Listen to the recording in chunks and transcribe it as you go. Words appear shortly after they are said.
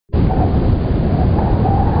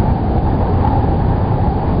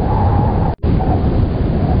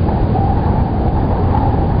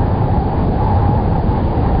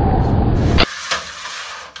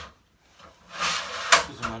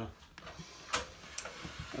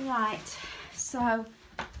Right, so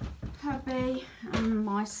hubby and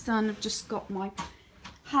my son have just got my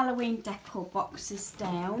Halloween decor boxes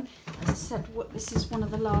down. As I said, this is one of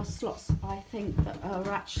the last lots, I think, that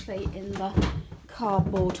are actually in the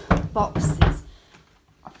cardboard boxes.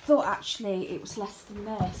 I thought actually it was less than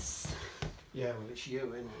this. Yeah, well, it's you,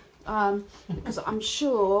 isn't it? Because I'm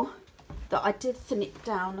sure that I did thin it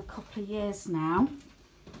down a couple of years now,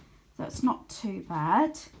 so it's not too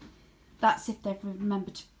bad. That's if they've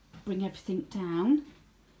remembered to bring everything down.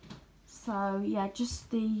 So yeah,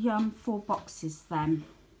 just the 4 boxes then.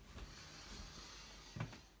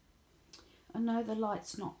 I know the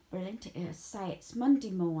light's not brilliant. It's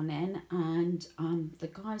Monday morning, and the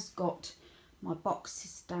guys got my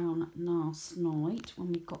boxes down last night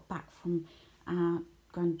when we got back from our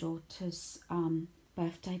granddaughter's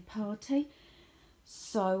birthday party.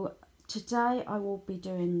 So today I will be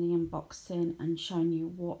doing the unboxing and showing you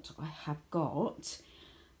what I have got.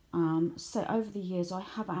 So over the years I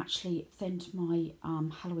have actually thinned my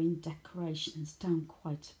Halloween decorations down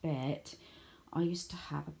quite a bit. I used to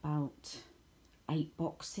have about 8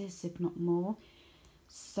 boxes, if not more.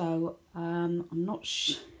 So I'm not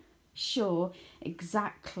sure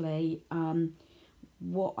exactly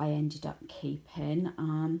what I ended up keeping.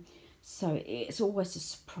 So it's always a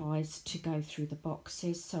surprise to go through the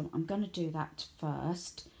boxes. So I'm going to do that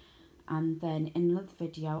first, and then in another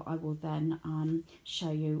video I will then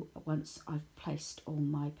show you once I've placed all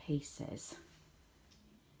my pieces.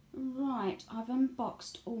 Right, I've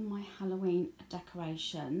unboxed all my Halloween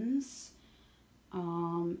decorations.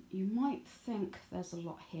 You might think there's a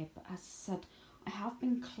lot here, but as I said, I have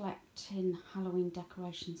been collecting Halloween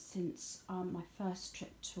decorations since my first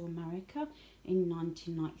trip to America in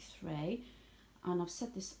 1993, and I've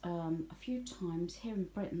said this a few times. Here in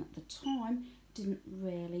Britain at the time didn't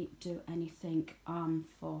really do anything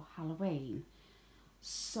for Halloween,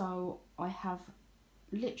 so I have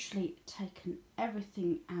literally taken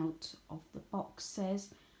everything out of the boxes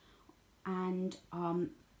and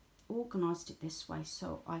organised it this way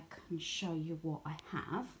so I can show you what I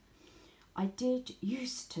have. I did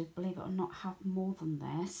used to, believe it or not, have more than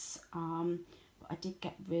this, but I did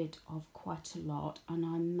get rid of quite a lot, and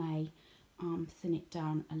I may thin it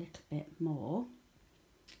down a little bit more.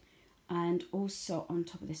 And also on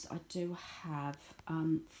top of this, I do have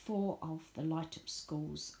 4 of the light up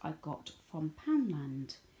skulls I got from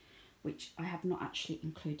Poundland, which I have not actually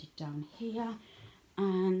included down here.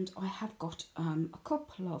 And I have got a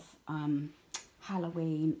couple of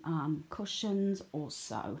Halloween cushions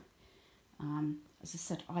also. As I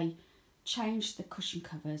said, I change the cushion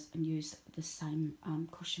covers and use the same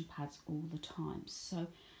cushion pads all the time. So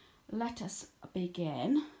let us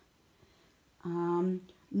begin.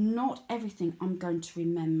 Not everything I'm going to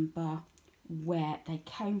remember where they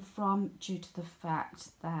came from, due to the fact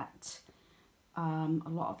that a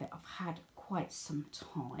lot of it I've had quite some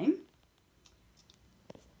time.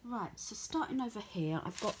 Right, so starting over here,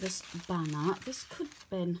 I've got this banner. This could have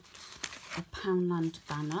been a Poundland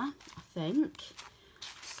banner, I think.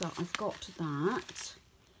 So I've got that.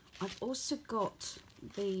 I've also got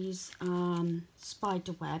these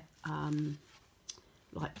spiderweb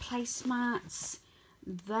like placemats.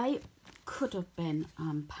 They could have been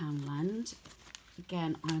Poundland.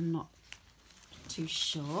 Again, I'm not too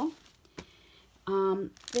sure.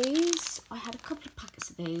 These, I had a couple of packets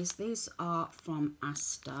of these. These are from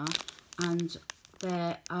Asda, and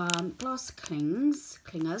they're glass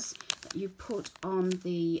clingers that you put on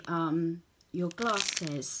the your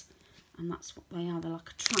glasses, and that's what they are. They're like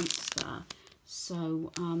a transfer.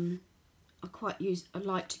 So I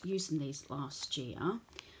liked using these last year.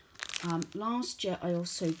 Last year I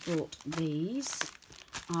also bought these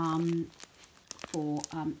for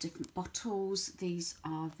different bottles. These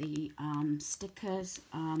are the stickers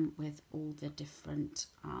with all the different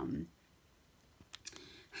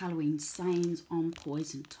Halloween sayings on,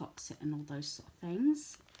 poison, toxic, and all those sort of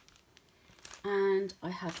things. And I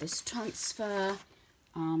have this transfer,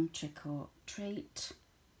 trick or treat.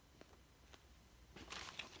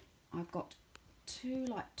 I've got 2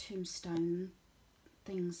 like tombstone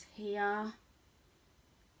things here.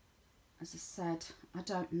 As I said, I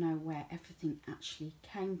don't know where everything actually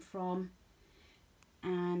came from.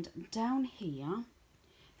 And down here,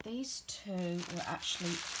 these 2 were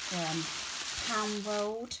actually from Pound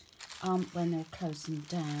World when they were closing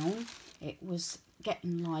down. It was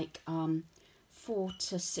getting like 4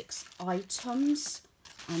 to 6 items,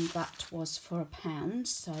 and that was for £1.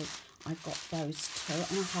 So I got those 2,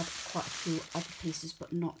 and I had quite a few other pieces,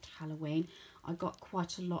 but not Halloween. I got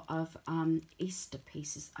quite a lot of Easter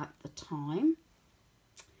pieces at the time.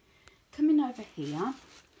 Coming over here,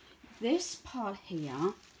 this part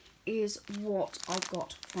here is what I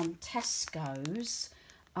got from Tesco's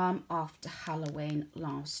after Halloween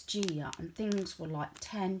last year, and things were like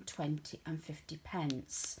 10, 20 and 50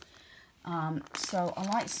 pence. So I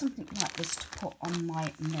like something like this to put on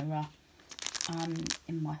my mirror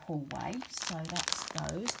in my hallway. So that's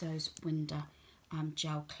those window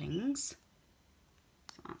gel clings.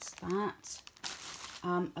 So that's that.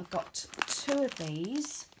 I got 2 of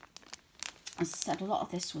these. As I said, a lot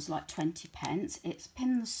of this was like 20 pence. It's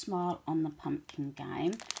Pin the Smile on the Pumpkin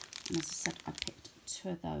game. And as I said, I picked 2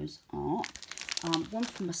 of those up. One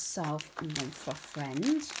for myself and one for a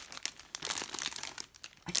friend.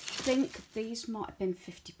 I think these might have been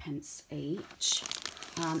 50 pence each.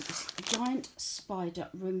 It's a giant spider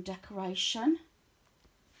room decoration.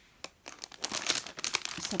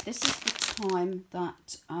 So this is the time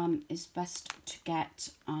that is best to get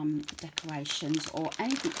decorations or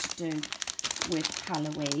anything to do with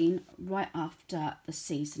Halloween, right after the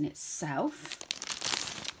season itself.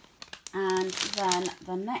 And then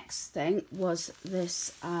the next thing was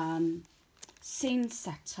this scene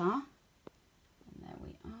setter. And there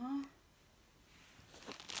we are.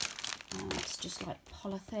 It's just like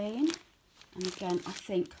polythene. And again, I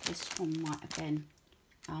think this one might have been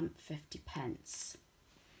 50 pence.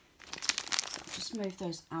 So I'll just move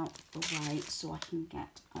those out of the way so I can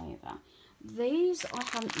get over. These I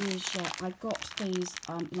haven't used yet. I got these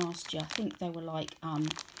last year. I think they were like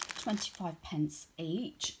 25 pence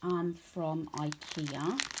each from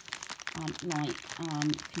IKEA. You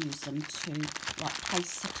can use them to like place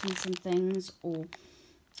settings and things, or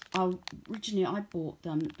originally I bought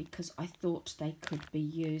them because I thought they could be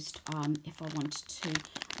used if I wanted to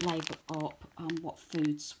label up what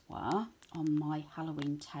foods were on my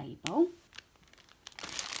Halloween table.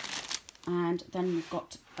 And then we've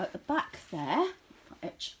got at the back there,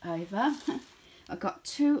 itch over, I've got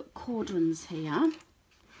 2 cauldrons here,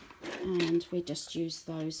 and we just use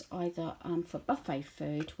those either for buffet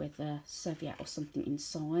food with a serviette or something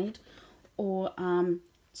inside, or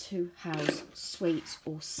to house sweets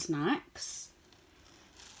or snacks.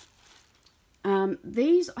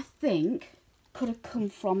 These I think could have come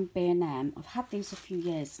from B&M. I've had these a few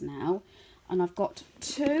years now, and I've got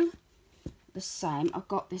 2 the same. I've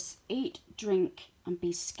got this Eat, Drink and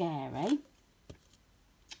Be Scary,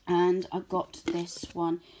 and I've got this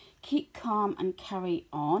one Keep Calm and Carry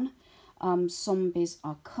On, Zombies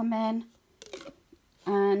Are Coming,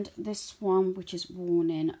 and this one which is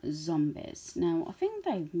Warning Zombies. Now I think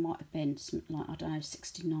they might have been something like, I don't know,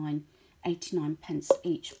 69, 89 pence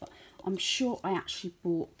each, but I'm sure I actually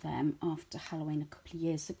bought them after Halloween a couple of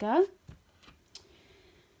years ago.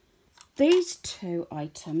 These 2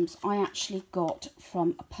 items I actually got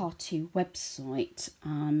from a party website,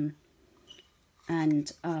 and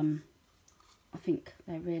I think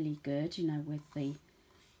they're really good, you know, with the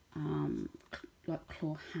like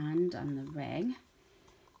claw hand and the ring.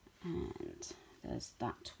 And there's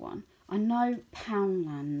that one. I know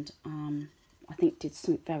Poundland I think did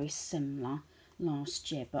something very similar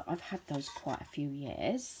last year, but I've had those quite a few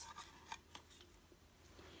years.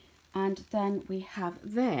 And then we have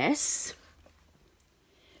this,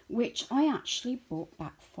 which I actually bought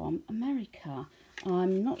back from America.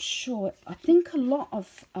 I'm not sure. I think a lot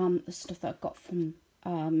of the stuff that I got from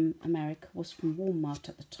America was from Walmart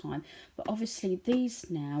at the time. But obviously these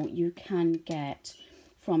now you can get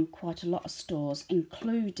from quite a lot of stores,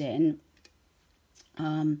 including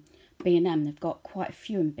B&M. They've got quite a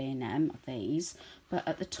few in B&M of these. But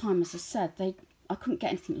at the time, as I said, I couldn't get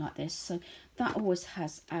anything like this, so that always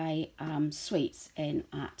has a sweets in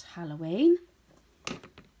at Halloween.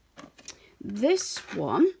 This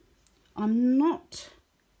one, I'm not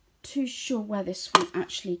too sure where this one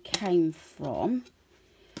actually came from.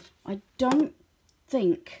 I don't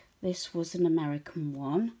think this was an American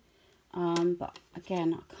one, but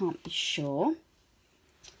again, I can't be sure.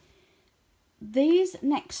 These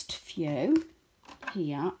next few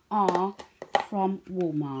here are from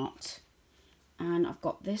Walmart. And I've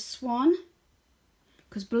got this one,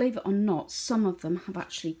 because believe it or not, some of them have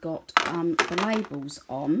actually got the labels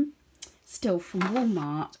on, still from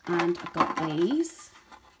Walmart. And I've got these.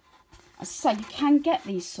 As I say, you can get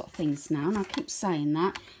these sort of things now, and I keep saying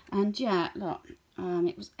that. And yeah, look,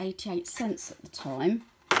 it was 88 cents at the time.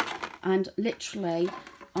 And literally,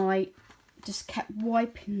 I just kept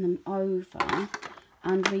wiping them over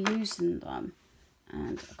and reusing them.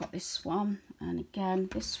 And I've got this one, and again,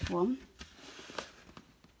 this one.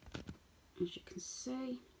 As you can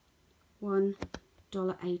see,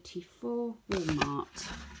 $1.84 Walmart.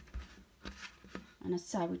 And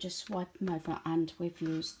as I say, we just wipe them over, and we've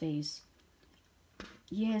used these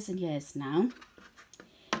years and years now.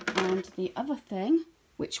 And the other thing,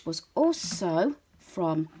 which was also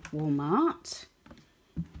from Walmart,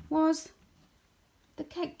 was the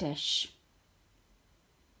cake dish,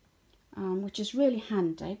 which is really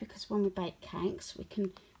handy because when we bake cakes we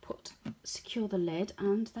can secure the lid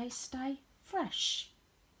and they stay fresh.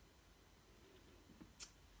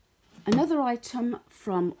 Another item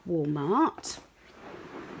from Walmart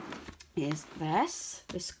is this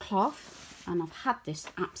cloth, and I've had this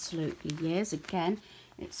absolutely years. Again,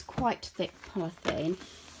 it's quite thick polythene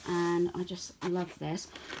and I just love this.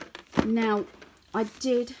 Now, I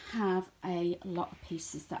did have a lot of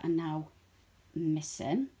pieces that are now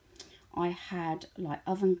missing. I had like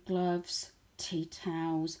oven gloves, tea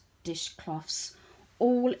towels, dishcloths,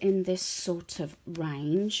 all in this sort of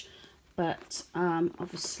range, but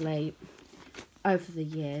obviously over the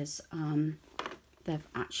years they've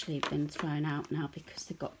actually been thrown out now because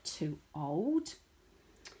they got too old.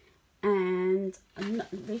 And I'm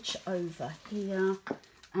reach over here,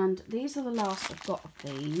 and these are the last I've got of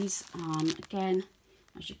these. Again,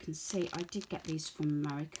 as you can see, I did get these from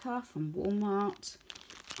America, from Walmart,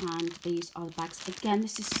 and these are the bags. Again,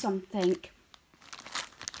 this is something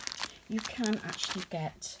you can actually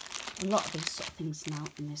get a lot of these sort of things now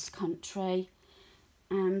in this country.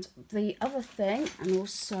 And the other thing, and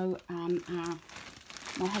also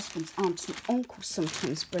my husband's aunt and uncle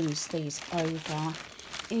sometimes brings these over,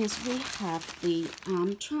 is we have the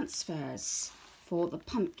transfers for the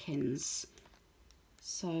pumpkins.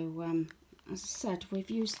 So as I said, we've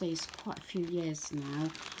used these quite a few years now,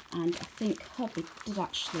 and I think hubby did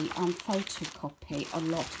actually photocopy a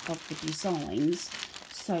lot of the designs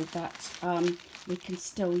so that we can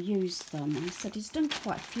still use them. And he said he's done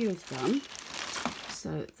quite a few of them.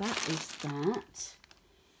 So that is that.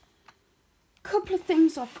 A couple of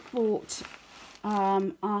things I've bought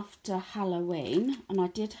after Halloween, and I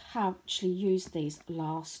did actually use these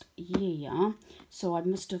last year, so I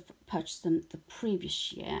must have purchased them the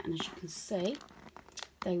previous year. And as you can see,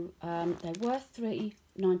 they were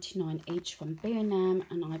 £3.99 each from B&M,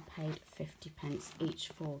 and I paid 50p each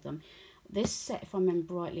for them. This set, if I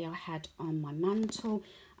remember rightly, I had on my mantle,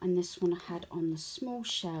 and this one I had on the small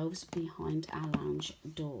shelves behind our lounge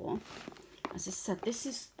door. As I said, this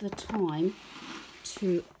is the time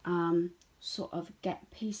to sort of get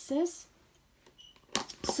pieces.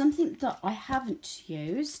 Something that I haven't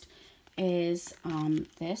used is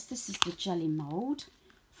this. This is the jelly mould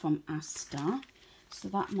from Asda. So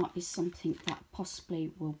that might be something that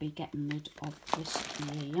possibly will be getting rid of this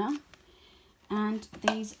year. And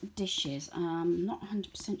these dishes, I'm not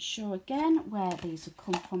 100% sure again where these have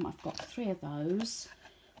come from. I've got 3 of those.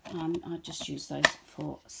 I just use those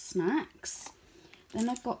for snacks. Then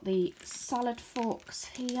I've got the salad forks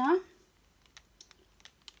here.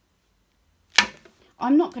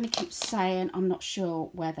 I'm not going to keep saying I'm not sure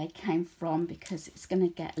where they came from because it's going to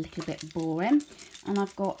get a little bit boring. And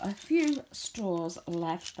I've got a few straws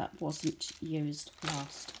left that wasn't used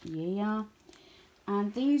last year.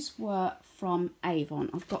 And these were from Avon.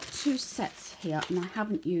 I've got 2 sets here and I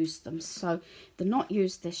haven't used them. So they're not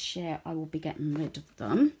used this year. I will be getting rid of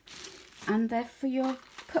them. And they're for your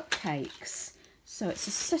cupcakes. So it's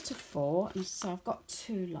a set of 4. And so I've got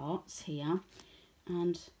 2 lots here.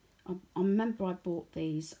 And I remember I bought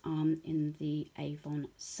these in the Avon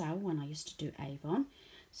sale when I used to do Avon.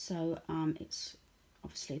 So it's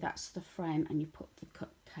obviously that's the frame and you put the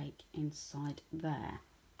cupcake inside there.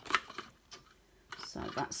 So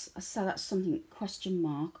that's something question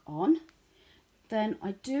mark on. Then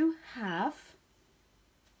I do have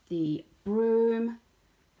the broom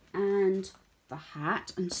and the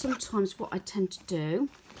hat, and sometimes what I tend to do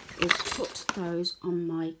is put those on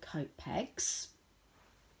my coat pegs.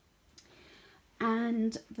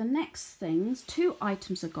 And the next things, 2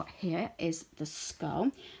 items I got here is the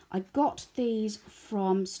skull. I got these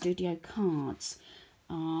from Studio Cards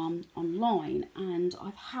online, and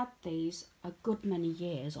I've had these a good many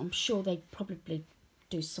years. I'm sure they probably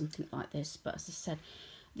do something like this, but as I said,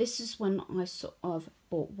 this is when I sort of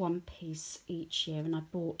bought 1 piece each year, and I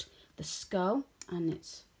bought the skull, and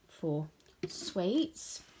it's for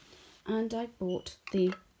sweets, and I bought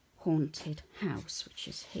the haunted house, which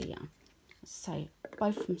is here. So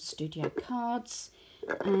both from Studio Cards,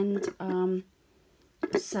 and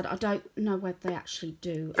as I said, I don't know whether they actually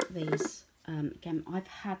do these. Again, I've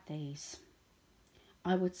had these,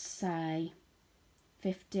 I would say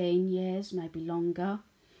 15 years, maybe longer,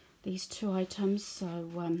 these 2 items, so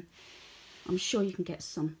I'm sure you can get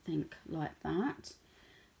something like that.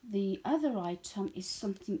 The other item is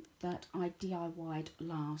something that I DIY'd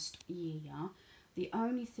last year. The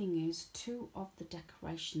only thing is 2 of the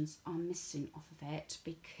decorations are missing off of it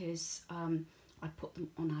because I put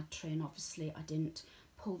them on our tree, and obviously I didn't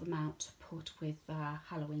pull them out to put with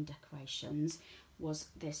Halloween decorations was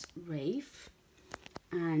this wreath.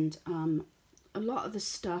 And a lot of the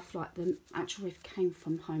stuff, like the actual wreath, came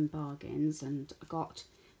from Home Bargains, and I got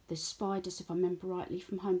the spiders, if I remember rightly,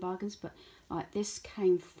 from Home Bargains, but like this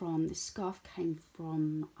scarf came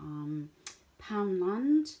from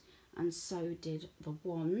Poundland, and so did the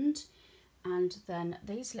wand. And then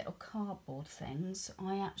these little cardboard things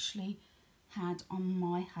I actually had on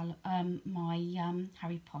my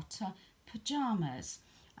Harry Potter pyjamas.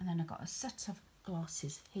 And then I got a set of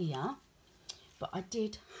glasses here, but I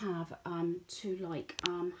did have two like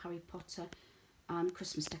Harry Potter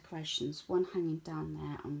Christmas decorations, one hanging down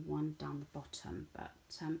there and one down the bottom, but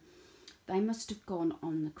they must have gone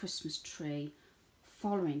on the Christmas tree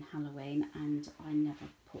following Halloween, and I never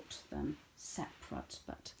put them separate.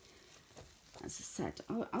 But as I said,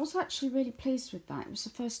 I was actually really pleased with that. It was the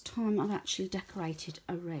first time I've actually decorated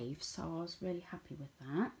a wreath, so I was really happy with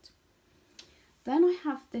that. Then I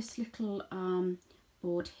have this little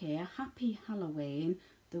board here, Happy Halloween,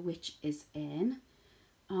 the witch is in.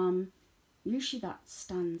 Usually that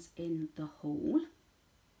stands in the hall.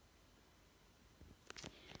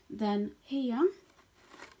 Then here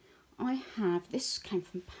I have, this came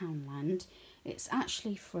from Poundland. It's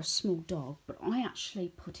actually for a small dog, but I actually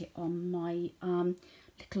put it on my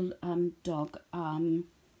little dog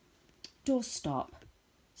doorstop.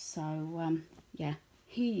 So yeah,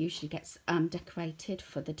 he usually gets decorated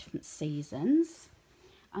for the different seasons.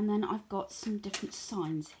 And then I've got some different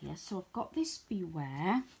signs here. So I've got this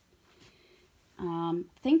Beware. I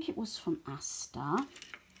think it was from Asda.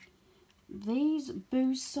 These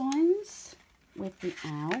boo signs with the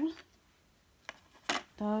owl.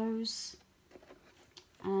 Those.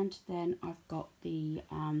 And then I've got the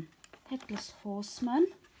Headless Horseman,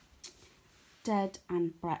 Dead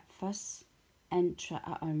and Breakfast, Enter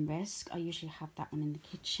at Own Risk. I usually have that one in the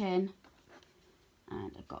kitchen.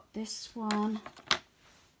 And I've got this one.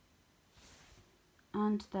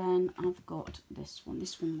 And then I've got this one.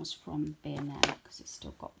 This one was from B&M because it's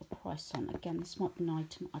still got the price on. Again, this might be an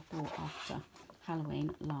item I bought after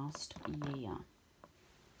Halloween last year.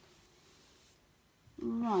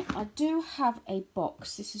 Right, I do have a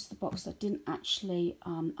box. This is the box I didn't actually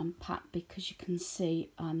unpack because you can see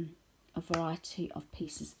a variety of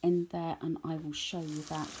pieces in there, and I will show you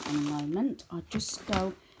that in a moment. I'll just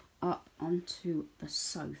go up onto the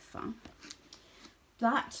sofa.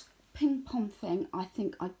 That ping pong thing, I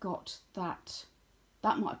think I got that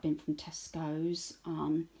might have been from Tesco's.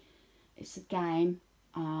 It's a game,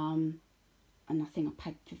 and I think I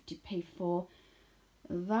paid 50p for.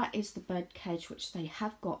 That is the bird cage, which they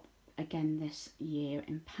have got again this year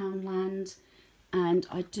in Poundland. And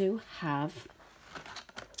I do have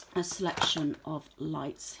a selection of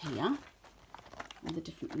lights here, all the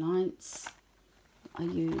different lights I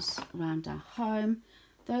use around our home.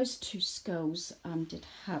 Those two skulls did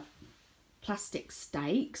have plastic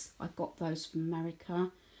stakes. I got those from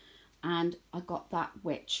America, and I got that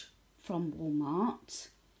witch from Walmart.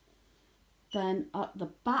 Then at the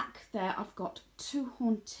back there, I've got two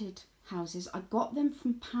haunted houses. I got them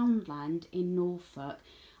from Poundland in Norfolk,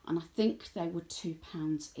 and I think they were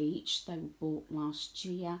 £2 each. They were bought last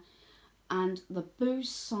year. And the boo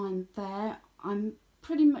sign there, I'm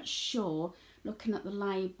pretty much sure, looking at the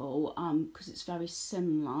label, because it's very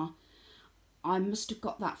similar, I must have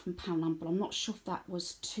got that from Poundland, but I'm not sure if that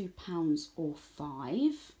was £2 or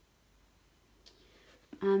 £5.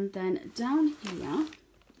 And then down here,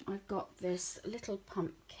 I've got this little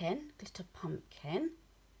pumpkin, glitter pumpkin.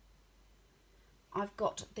 I've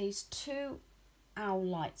got these two owl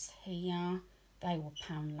lights here. They were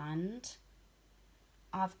Poundland.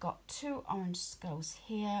 I've got two orange skulls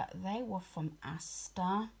here. They were from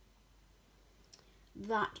Asda.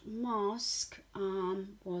 That mask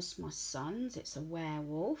was my son's. It's a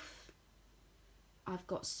werewolf. I've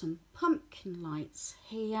got some pumpkin lights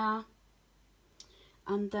here.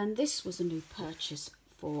 And then this was a new purchase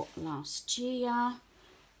for last year,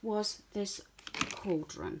 was this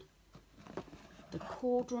cauldron. The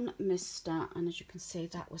Cauldron Mister, and as you can see,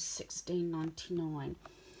 that was $16.99.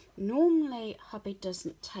 Normally hubby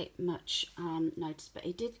doesn't take much notice, but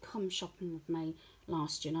he did come shopping with me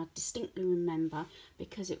last year, and I distinctly remember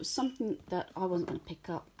because it was something that I wasn't going to pick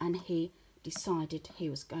up, and he decided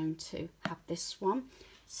he was going to have this one.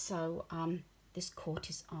 So this caught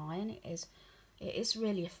his eye, and it is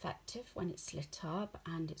really effective when it's lit up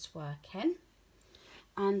and it's working.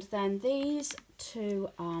 And then these two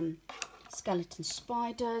skeleton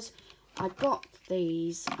spiders, I got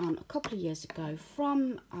these a couple of years ago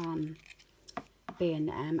from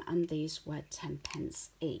B&M, and these were 10p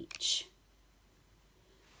each.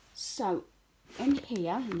 So in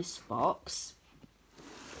here, in this box,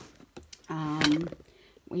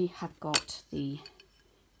 we have got the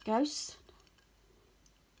ghost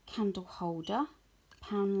candle holder,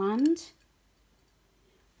 Poundland,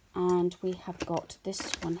 and we have got this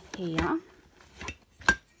one here.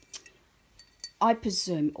 I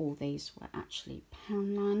presume all these were actually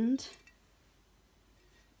Poundland.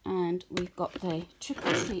 And we've got the trick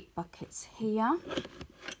or treat buckets here.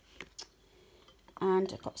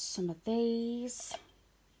 And I've got some of these.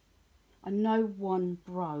 I know one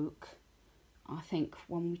broke, I think,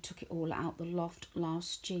 when we took it all out the loft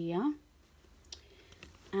last year.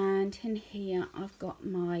 And in here I've got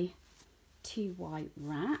my TY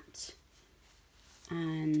rat.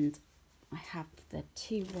 And I have the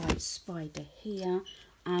TY spider here.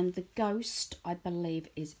 And the ghost, I believe,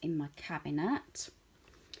 is in my cabinet.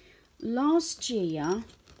 Last year,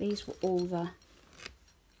 these were all the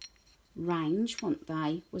range, weren't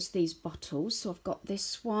they? Was these bottles. So I've got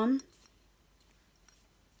this one.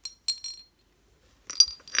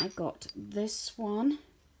 I got this one,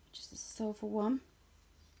 which is the silver one.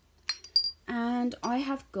 And I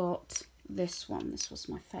have got this one. This was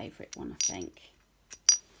my favourite one, I think.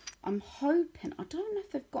 I'm hoping, I don't know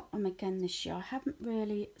if they've got them again this year. I haven't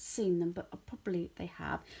really seen them, but probably they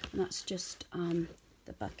have. And that's just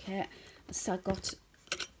the bucket. So I got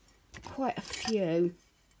quite a few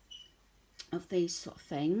of these sort of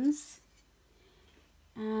things.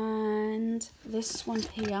 And this one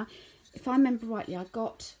here, if I remember rightly, I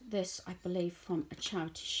got this, I believe, from a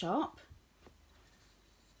charity shop.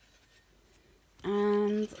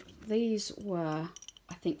 And these were,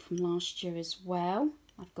 I think, from last year as well.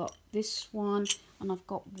 I've got this one, and I've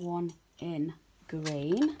got one in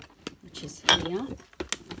green, which is here.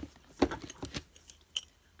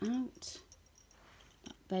 Out.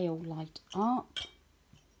 They all light up.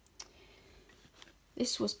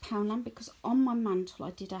 This was Poundland because on my mantle I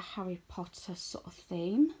did a Harry Potter sort of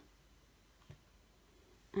theme.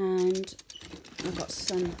 And I've got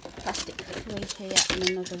some plastic cutlery here and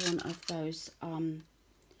another one of those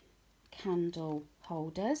candle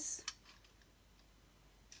holders.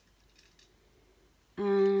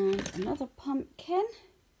 And another pumpkin.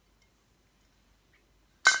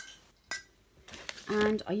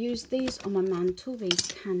 And I used these on my mantle,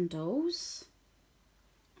 these candles.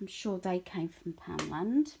 I'm sure they came from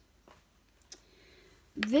Poundland.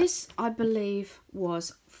 This, I believe,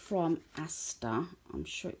 was from Asda. I'm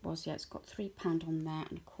sure it was. Yeah, it's got £3 on there.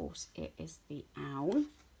 And, of course, it is the owl.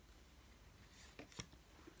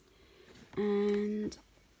 And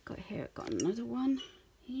got here, I've got another one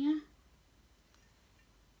here.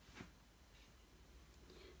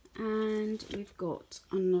 And we've got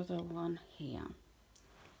another one here.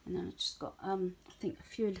 And then I just got, I think, a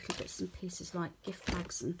few little bits and pieces like gift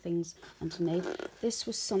bags and things underneath. This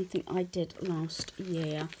was something I did last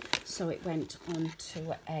year, so it went on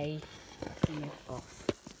to a thing off.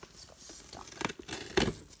 It's got stuck.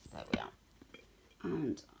 There we are.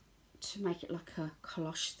 And to make it like a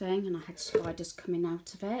cloche thing, and I had spiders coming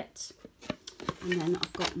out of it. And then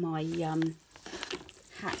I've got my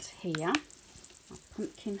hat here, my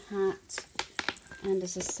pumpkin hat. And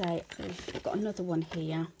as I say, I've got another one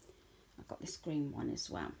here. I've got this green one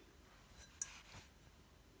as well.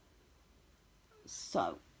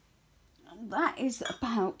 So that is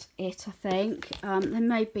about it, I think. There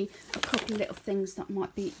may be a couple of little things that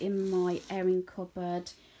might be in my airing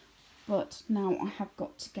cupboard. But now I have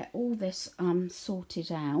got to get all this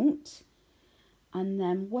sorted out. And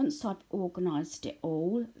then once I've organised it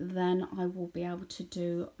all, then I will be able to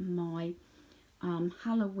do my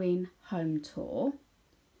Halloween home tour.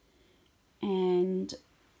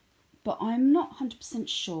 But I'm not 100%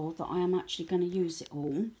 sure that I am actually going to use it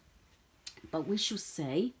all, but we shall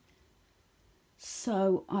see.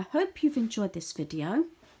 So I hope you've enjoyed this video.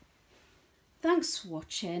 Thanks for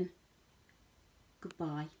watching.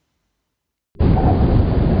 Goodbye.